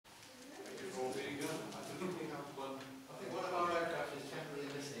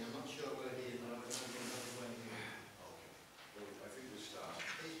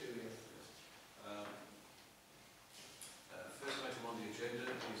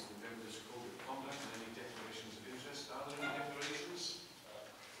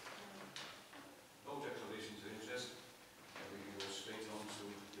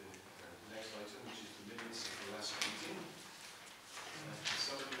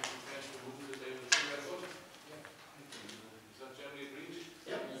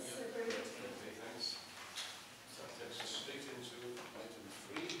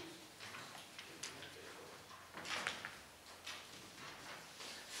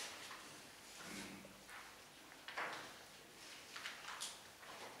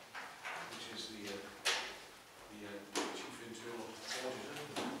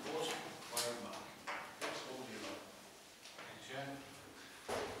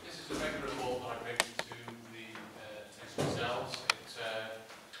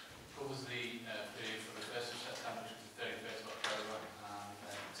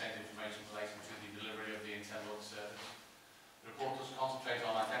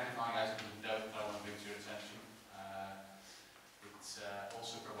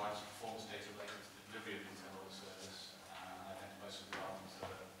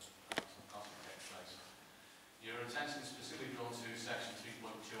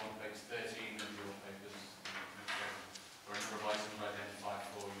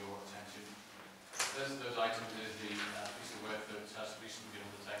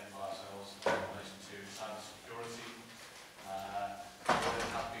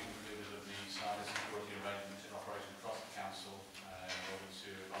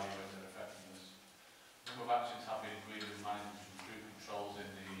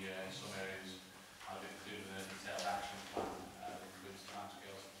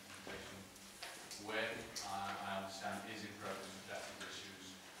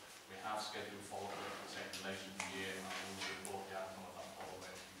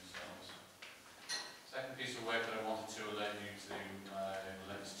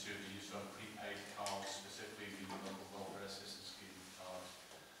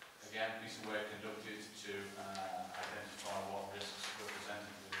of work conducted to identify what risks were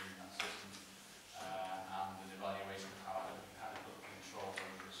presented within that system and an evaluation of how adequate control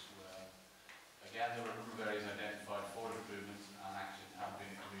over risk were. Again, there were a number of areas identified for improvement and action have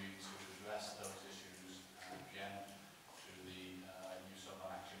been agreed to address those issues again through the use of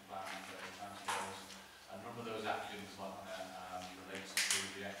an action plan and further transfers. A number of those actions relates to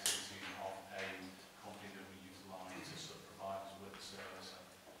the activity of a company that we utilise to sort of provide us with the service.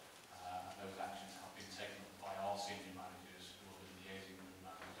 And those actions have been taken up by our senior managers who will be liaising with the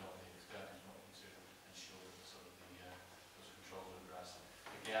managers of the external company to ensure that sort of those controls are addressed.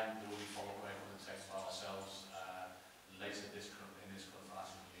 Again, there will be follow-up work undertaken by ourselves later in this current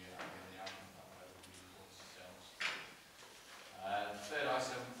financial year and in the outcome that way will be reported to sales. The third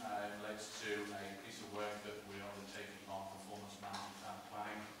item relates to a piece of work that we are undertaking on performance management and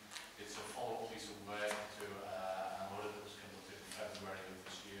planning. It's a follow-up piece of work to an audit that was conducted in February of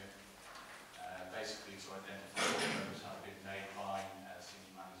this year, basically to identify what errors have been made by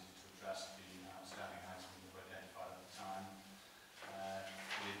senior managers to address the outstanding items that were identified at the time.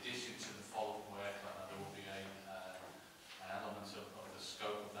 In addition to the follow-up work, there will be an element of the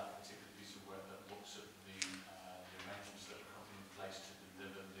scope of that particular piece of work that looks at the arrangements that are currently in place to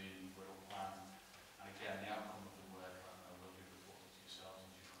deliver the Wirral plan. And again, the outcome of the work will be reported to yourselves in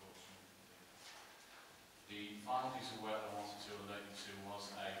due course. The final piece of work I wanted to alert you to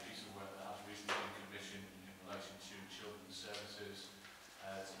was a piece of work that has recently been commissioned in relation to children's services.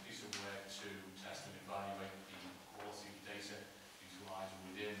 It's a piece of work to test and evaluate the quality of data utilised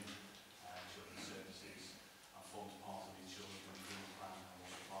within children's services and forms part of the Children's Improvement Plan and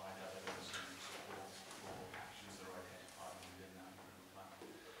will provide evidence and support for actions that are identified within that improvement plan.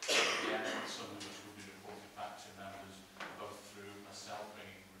 Again, it's something which will be reported back to members both through myself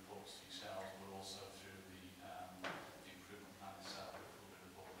bringing reports to yourselves, but also through the improvement plan itself, which will be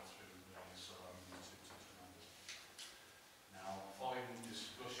reported through various meetings to members. Now, following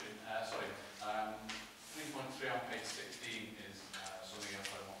discussion, 3.1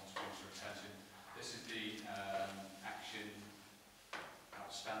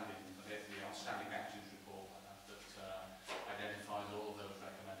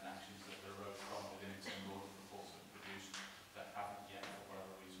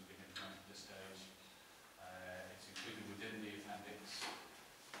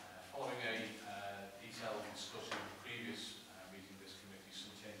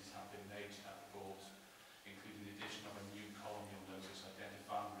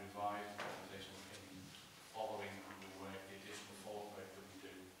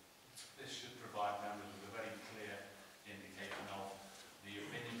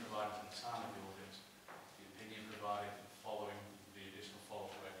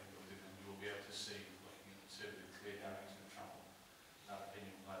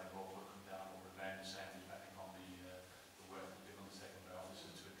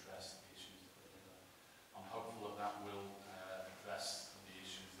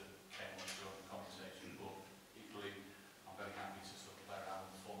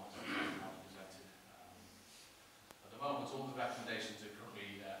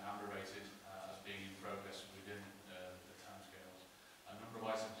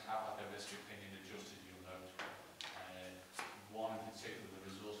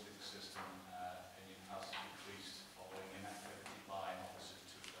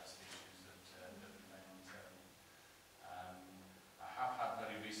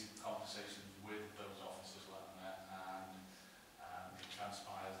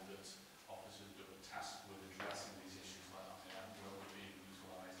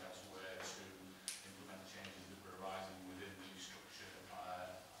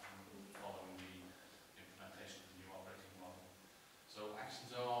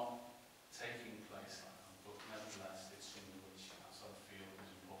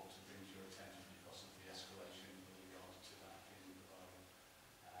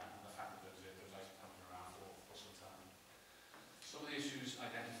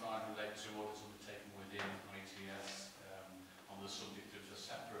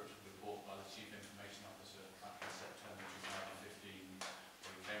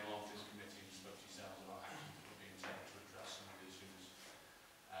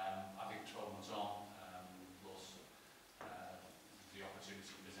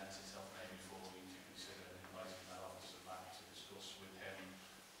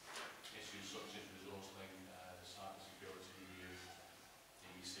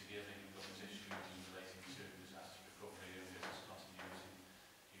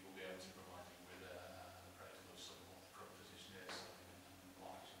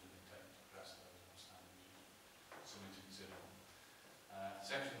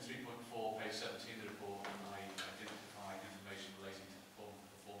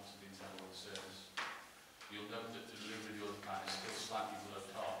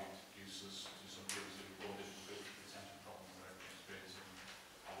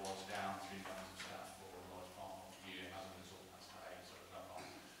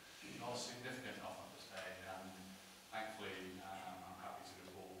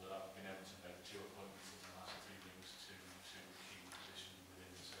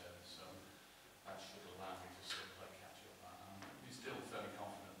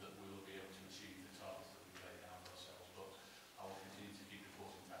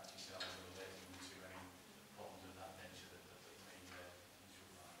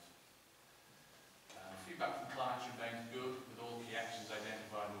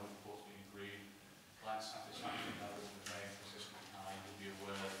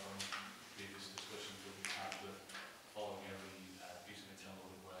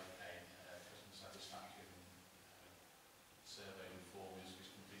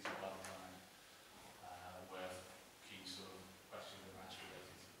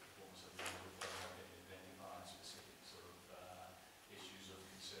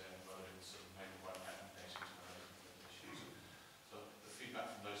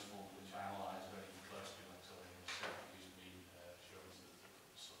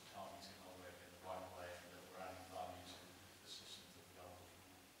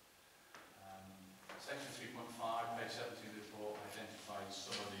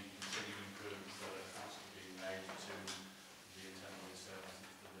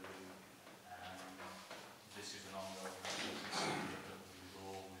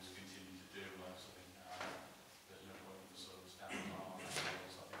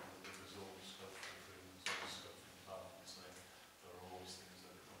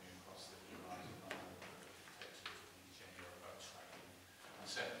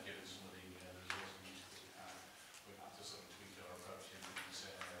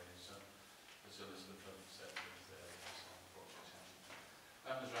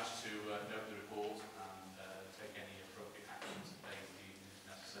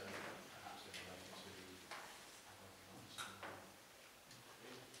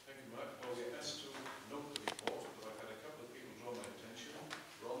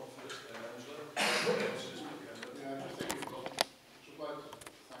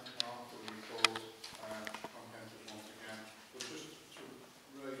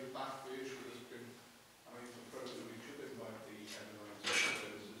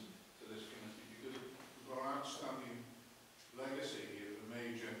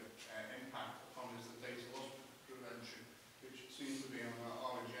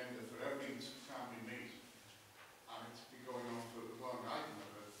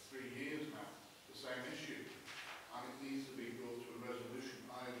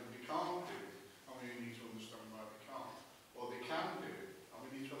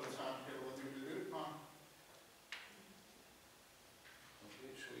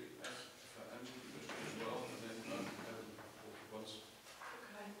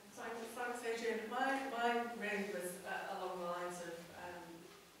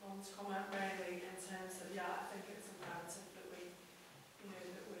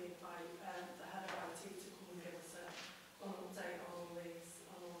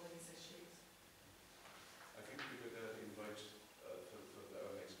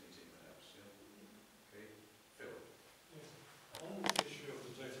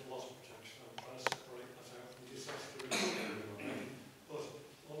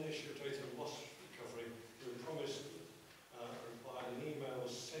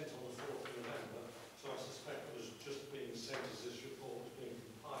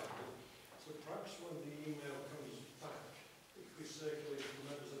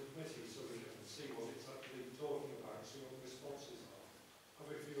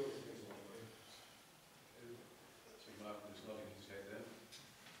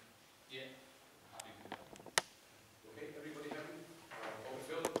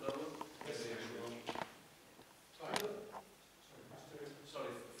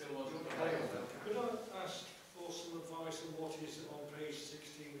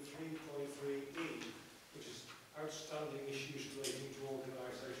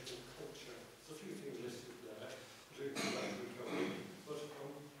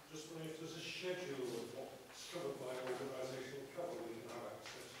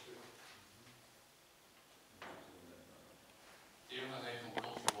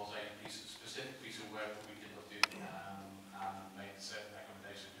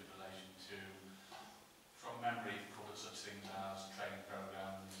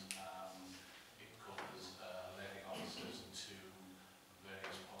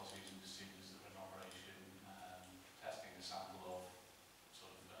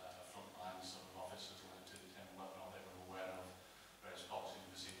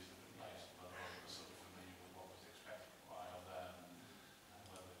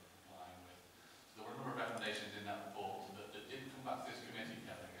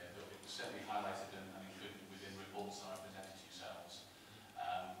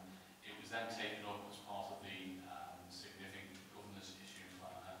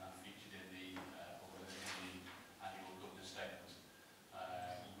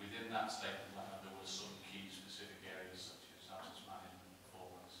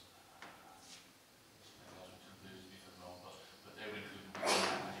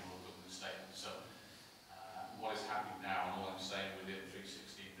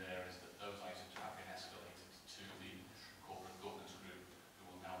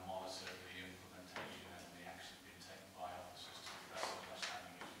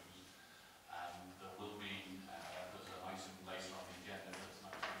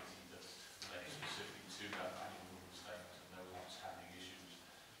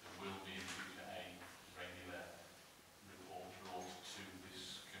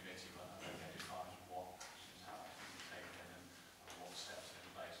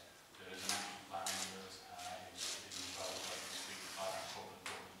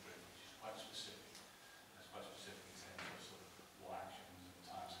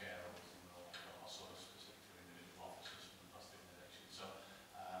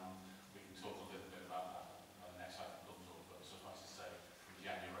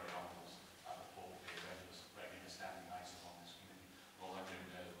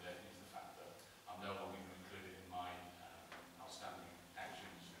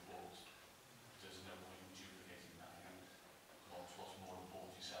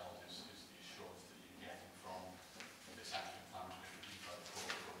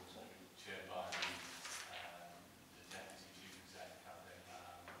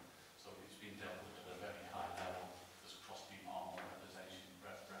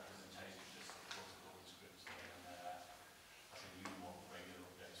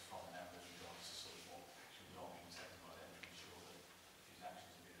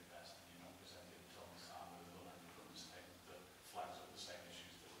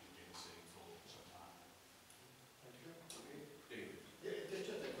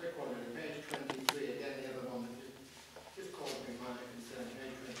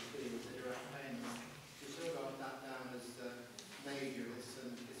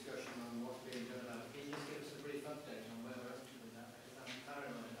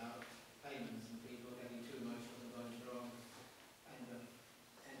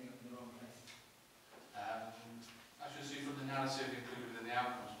 the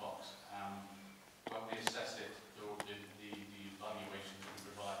outcomes box. When we assessed it, the evaluation that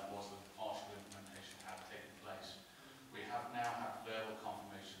we provided was that partial implementation had taken place. We have now had verbal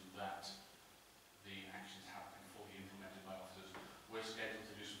confirmation that the actions have been fully implemented by officers. We're scheduled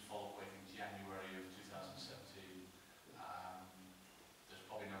to do some follow-up work in January of 2017. There's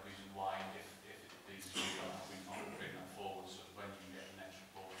probably no reason why, if these we can't bring that forward, so that when you get the next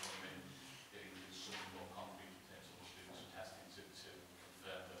report from me, it includes something more concrete in terms of us doing some testing to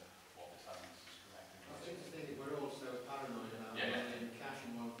confirm that what this evidence is correct. I think the thing that we're also paranoid about in cash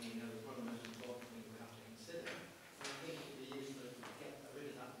and one thing, is one of the most important things we have to consider. And I think it would be useful to get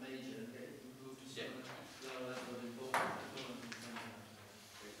rid of that major and get it moved to some lower level of importance.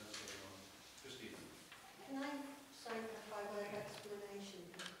 Christina. Can I, sorry, by way of explanation,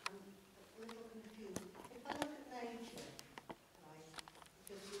 I'm a little confused. If I look at major, right,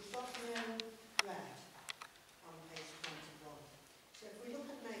 because we've got no red on page 21. So if we look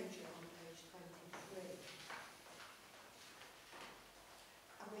at major on page 23,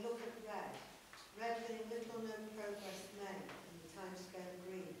 and we look at red being little or no progress made and the timescale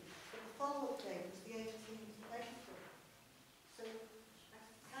green, but the follow-up date was the 18th of April. So I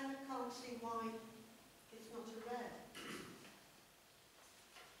kind of can't see why it's not a red.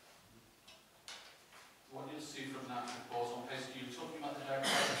 What you'll see from that report on page, you're talking about the direct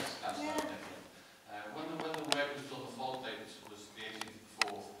payments, that's Yeah. When the work was done, the follow-up date was the 18th of the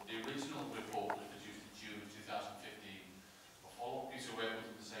 4th. The original report was produced in June of 2015. A follow-up piece of work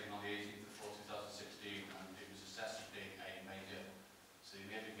was undertaken on the 18th of 4th, 2016, and it was assessed as being a major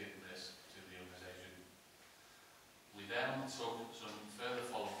significant risk to the organisation. We then took some further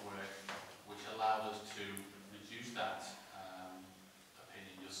follow-up work which allowed us to reduce that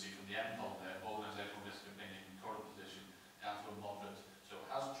opinion. You'll see from the end column there, organisational risk opinion, current position, down to a moderate. So it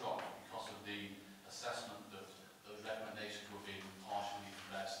has dropped because of the assessment that those recommendations were being partially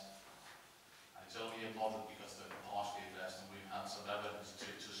addressed. And it's only a moderate because they're partially addressed, and we've had some evidence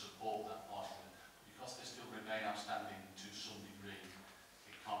to support that partially. Because they still remain outstanding to some degree,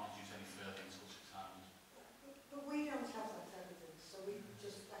 it can't reduce any further until 6 times. But we don't have that evidence, so we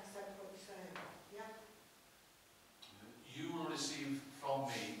just accept what you're saying. Yeah? You will receive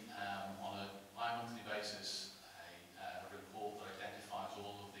from me on a bi-monthly basis a report that identifies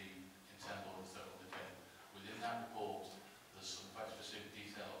all of the internal audits that are undertaken. Within that report, there's some quite specific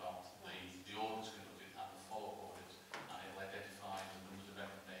detail about the audits conducted and the follow-up audits, and it will identify the numbers of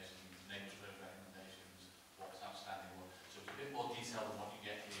recommendations, names of those recommendations, what's outstanding. So it's a bit more detailed than what you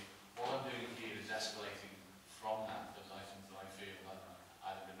get here. What I'm doing here is escalating from that those items that I feel that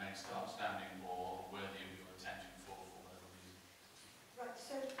either remain still outstanding or worthy of your attention for whatever reason. Right,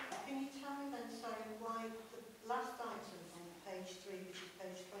 so can you tell me then, sorry, why the last item on page 3, which is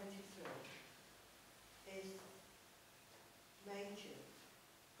page 23, is major.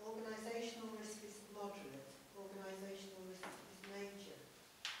 Organisational risk is moderate. Organisational risk is major.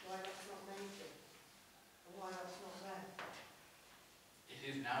 Why that's not major? And why that's not red? It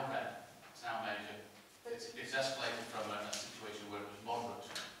is now red. It's now major. It's escalated from a situation where it was moderate,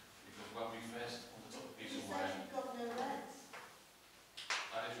 because when we first undertook the piece of You said work, you've got no reds.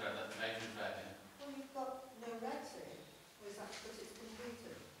 that is red, that the major is red. Well, you've got no reds here. Or is that because it's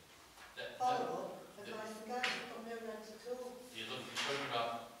completed? The- Follow-up, advice and guidance, you've got no reds at all. You're talking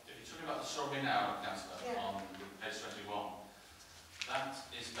about, if you're talking about the summary now, Councillor, Yeah. on page 21, that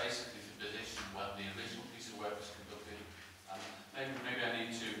is basically the position when the original piece of work was conducted. And maybe I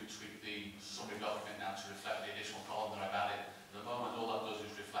need to tweak the summary document now to reflect the additional column that I've added. At the moment, all that does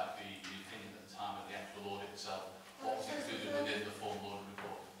is reflect the opinion at the time of the actual audit itself, what was included within the formal audit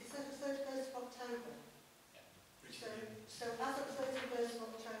report. It says the 31st of October. So as of 31st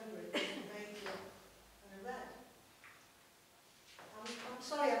of October, it was a major and a red. I'm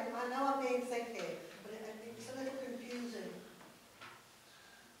sorry, I know I'm being thick here, but it's a little confusing.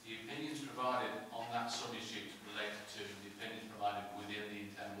 The opinions provided on that summary sheet relate to the opinions provided within the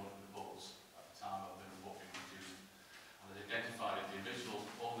internal audit reports at the time of the report being produced. And as identified in the original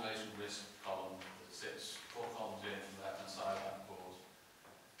organisational risk column that sits 4 columns in from the left-hand side of that report,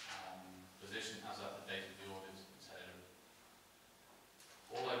 position as at the date of the audit, etc.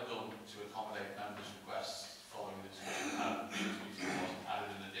 All I've done to accommodate members' requests following the discussion was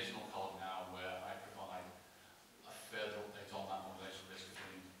added an additional column now where I provide a further update on that organisational risk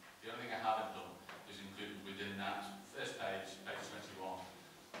opinion. The only thing I haven't done is included within that first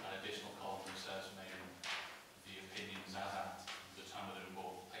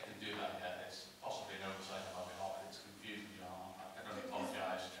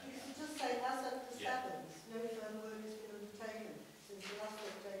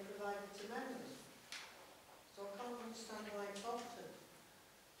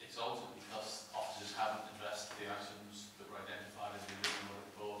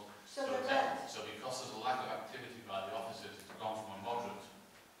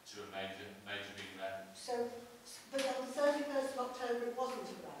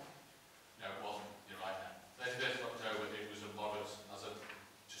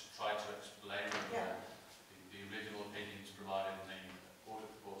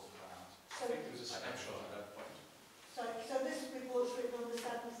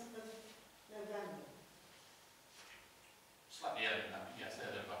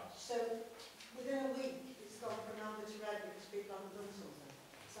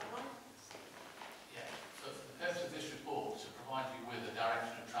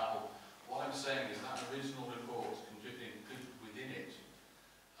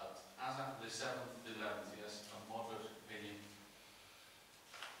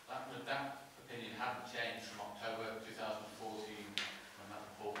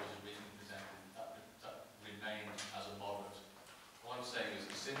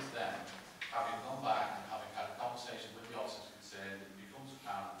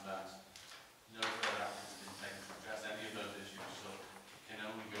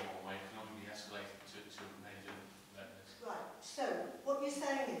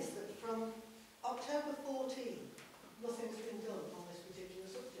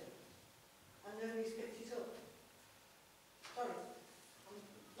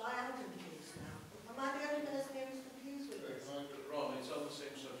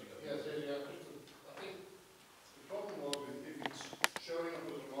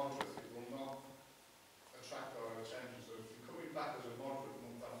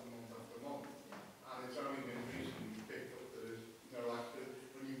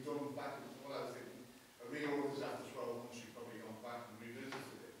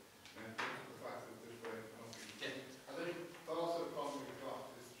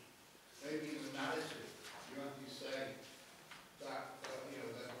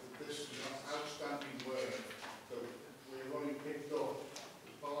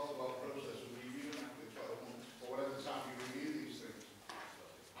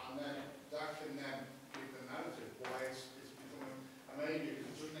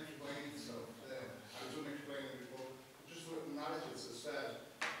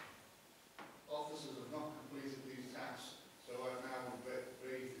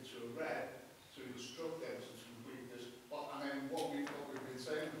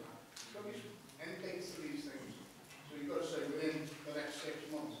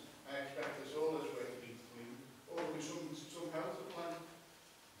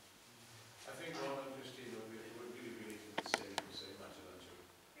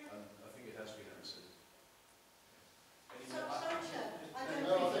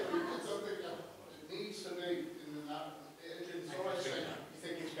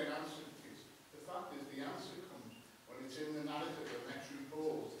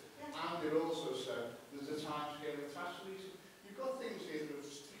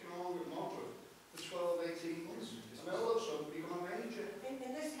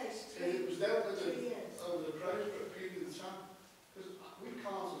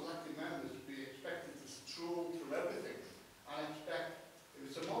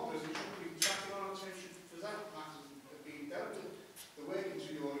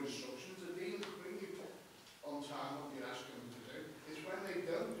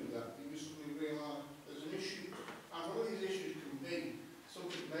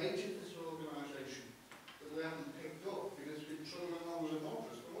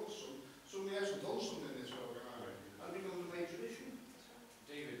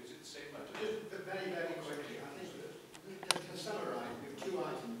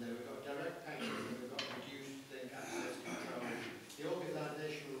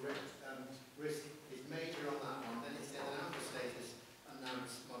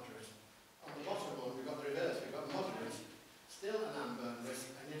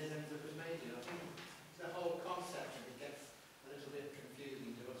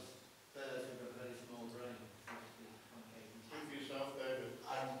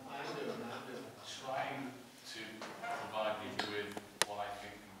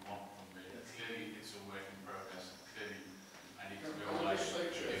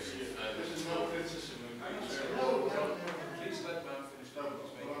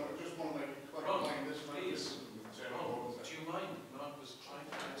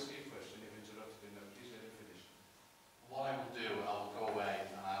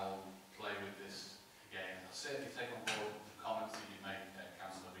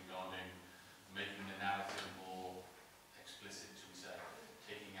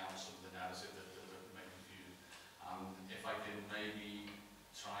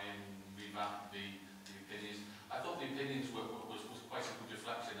Lillian's work was quite a good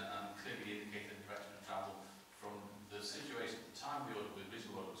reflection and clearly indicated the direction of travel from the situation at the time the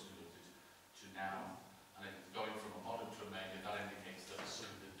original audit was conducted to now. And I think going from a modern to a major, that indicates that it's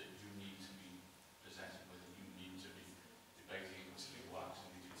something that you need to be presented with and you need to be debating and considering what action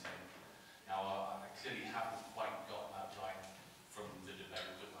need to be taken. Now, I clearly haven't quite got that right from the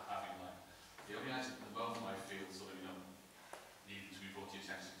debate that we're having. Like, the only item at the moment I feel sort of, needing to be brought to your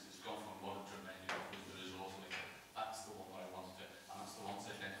attention is it's gone from a modern to a major, was the resource link. That's the one that I wanted to, and that's the one that's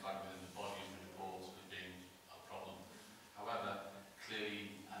identified within the body of the report as being a problem. However,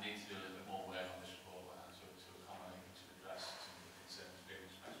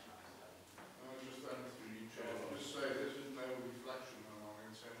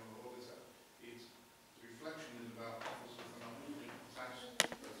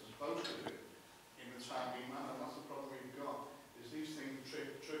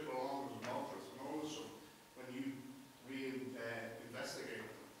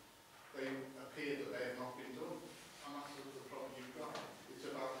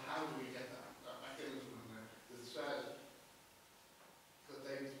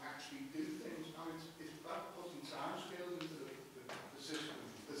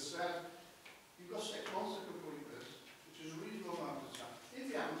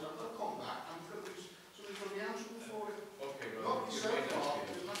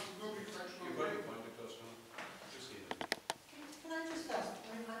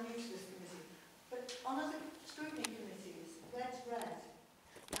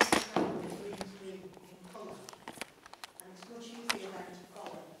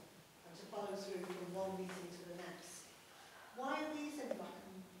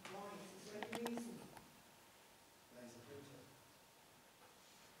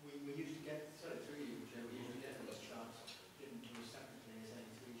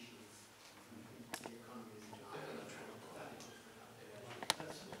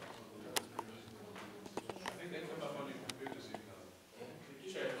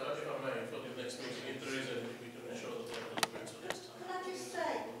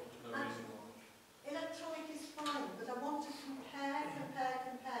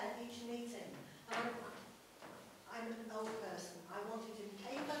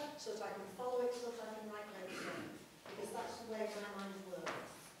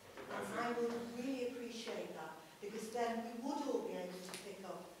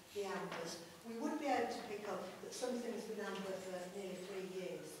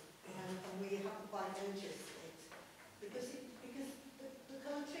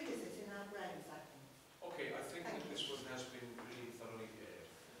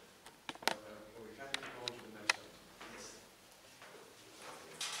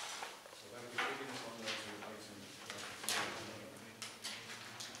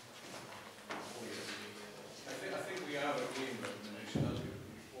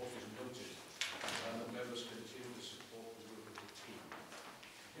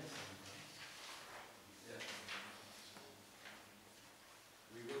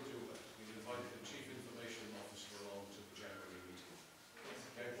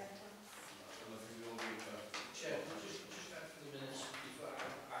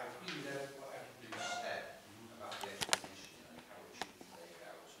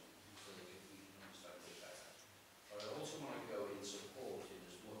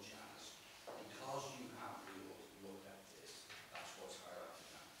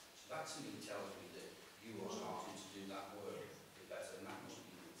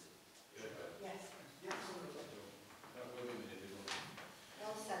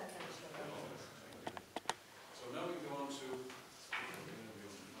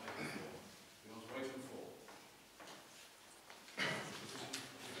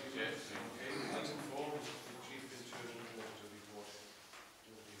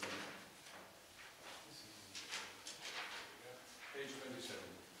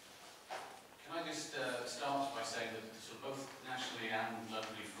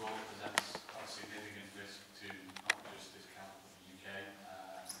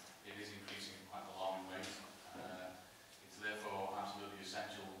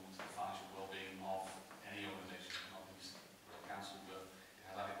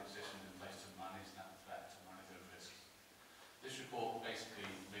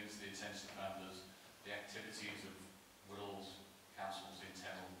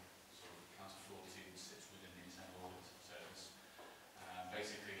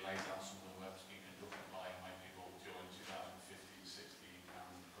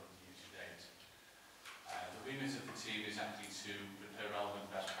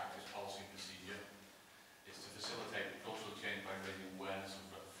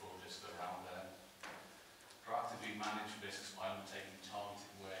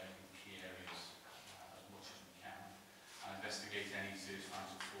 serious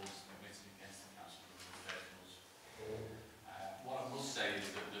financial frauds committed against the council and the professionals. What I will say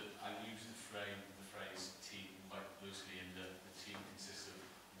is that I use the phrase team quite loosely, in that the team consists of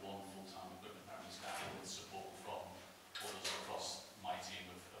one full-time equipment management staff with support from others across my team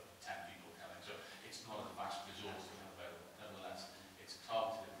of 10 people coming. So it's not a vast resource we have available. Nevertheless, it's a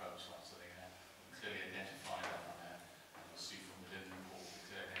targeted approach, like so they clearly identify that on there, and you'll see from within the report, we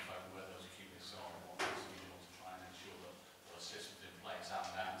clearly identify where those key risks are and what things we want to try and ensure that there are systems in place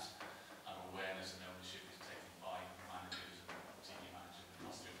and awareness and ownership is taken by managers and senior managers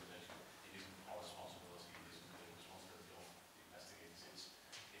across the organisation. It isn't our responsibility, it isn't the responsibility of the investigators,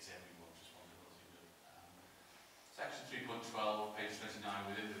 it's everyone's responsibility. Section 3.12, page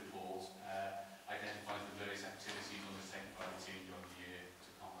 29 within the report, identifies the various activities undertaken by the team during the year to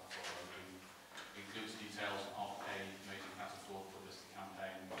combat fraud and abuse. Includes details of a major counter fraud publicity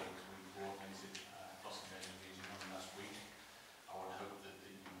campaign that we coordinated across the major region last week. I would hope that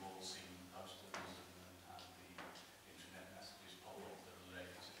you've all seen posters and the internet messages pop up that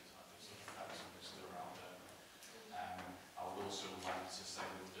relate to the type of stuff that's still around there. I would also like to say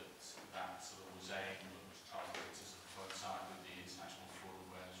that that sort of was aimed, but was targeted to sort of coincide with the International Fraud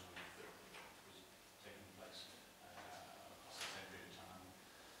Awareness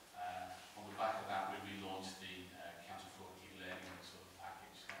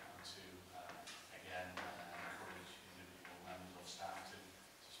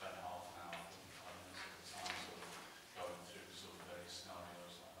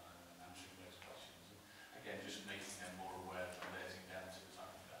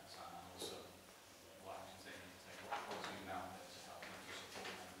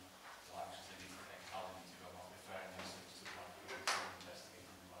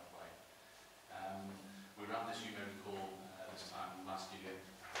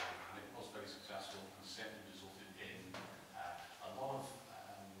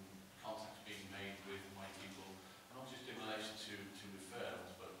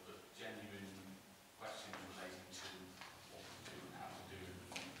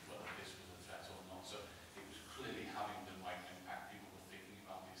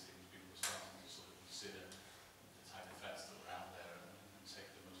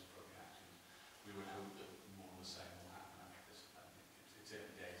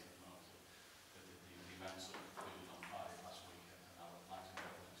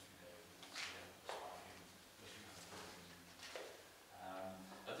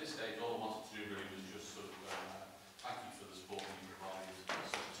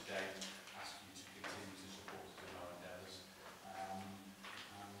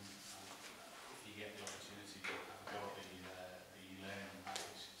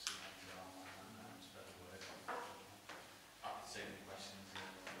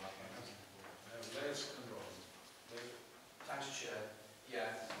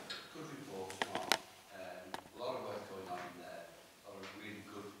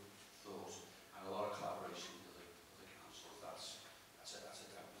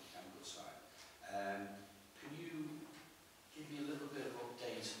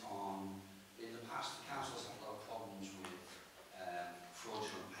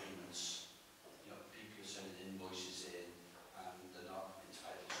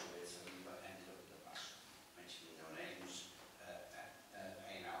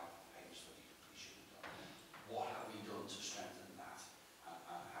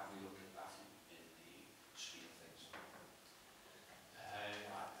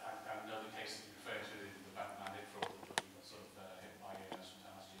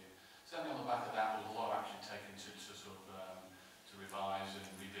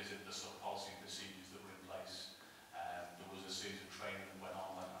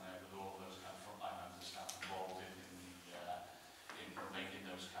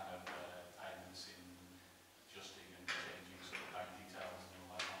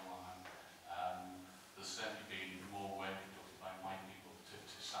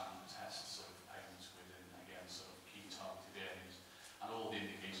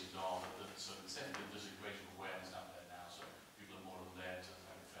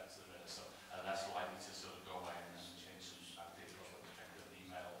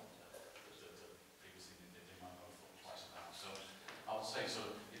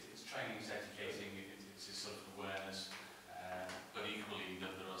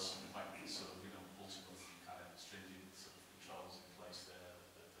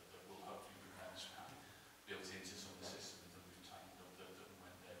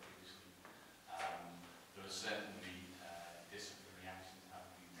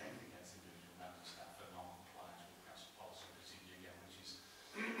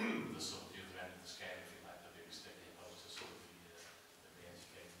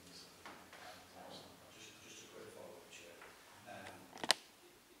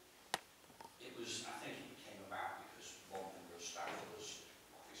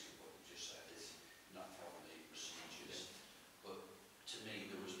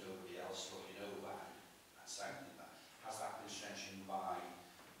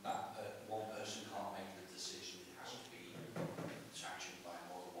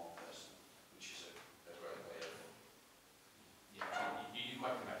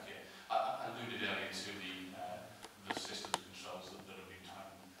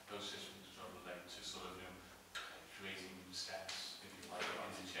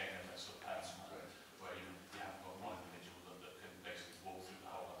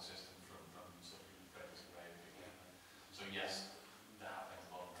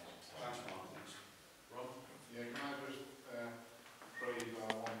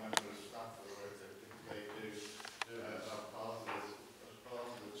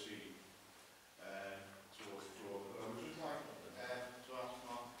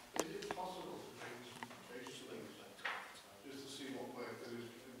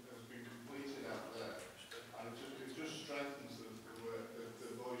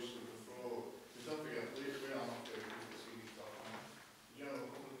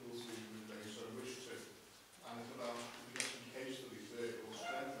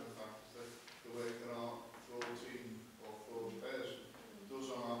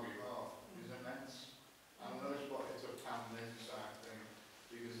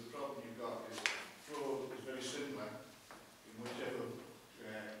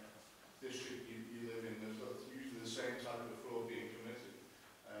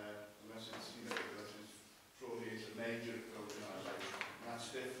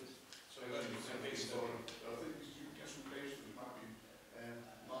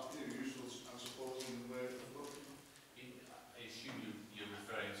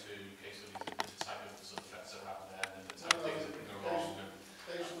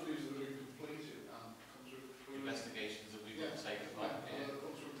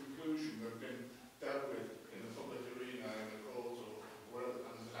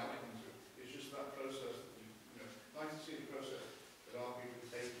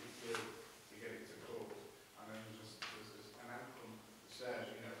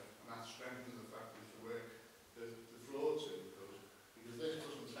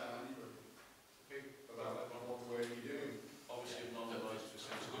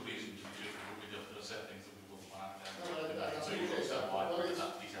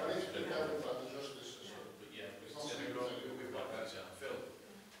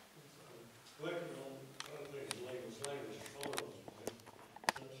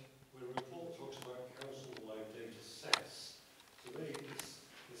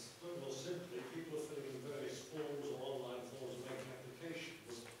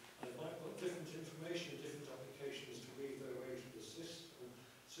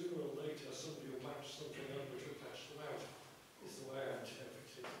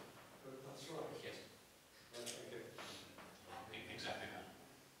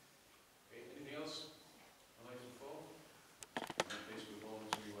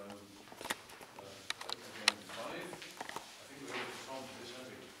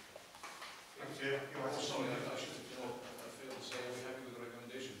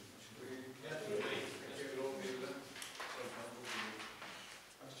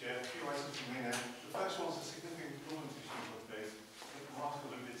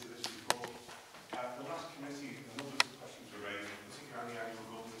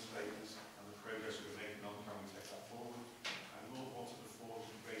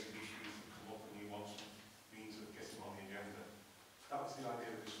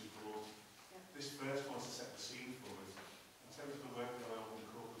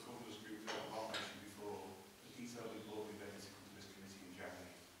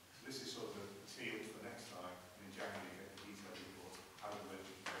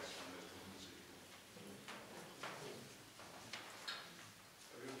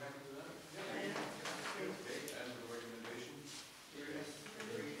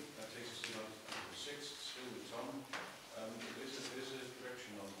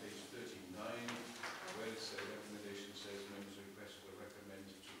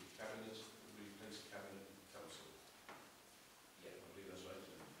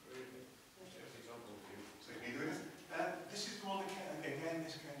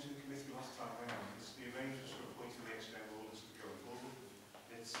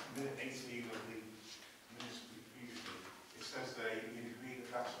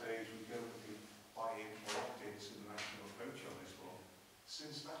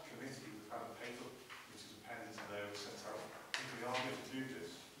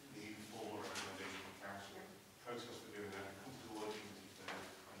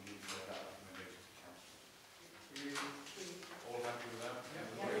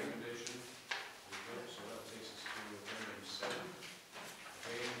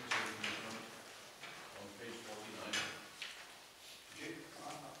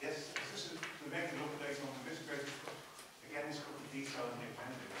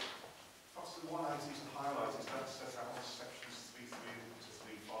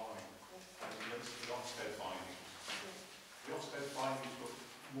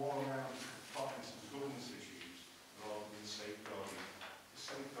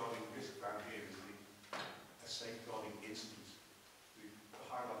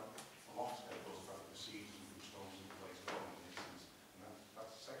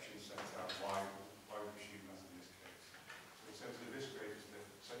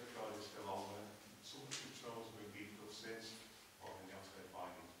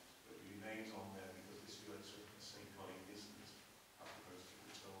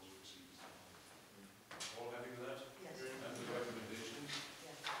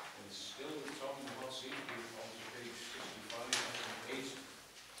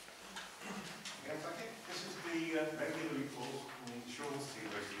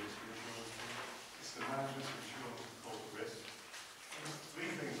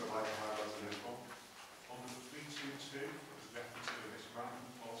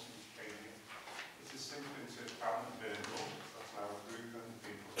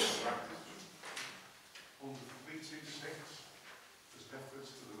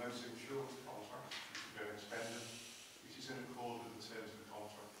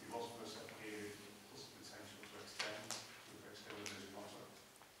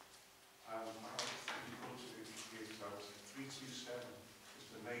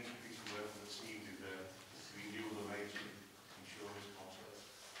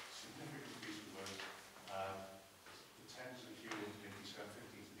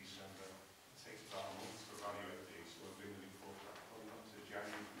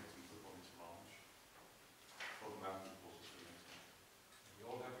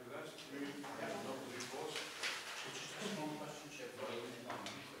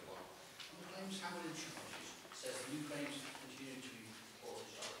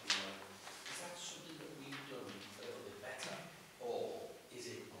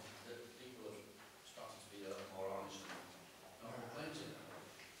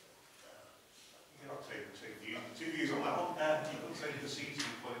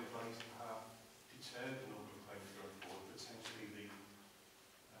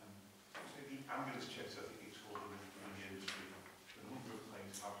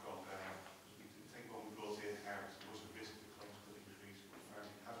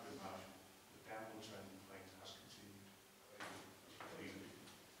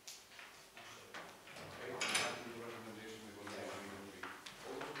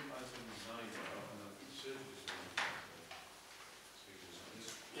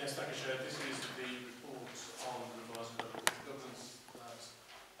said, this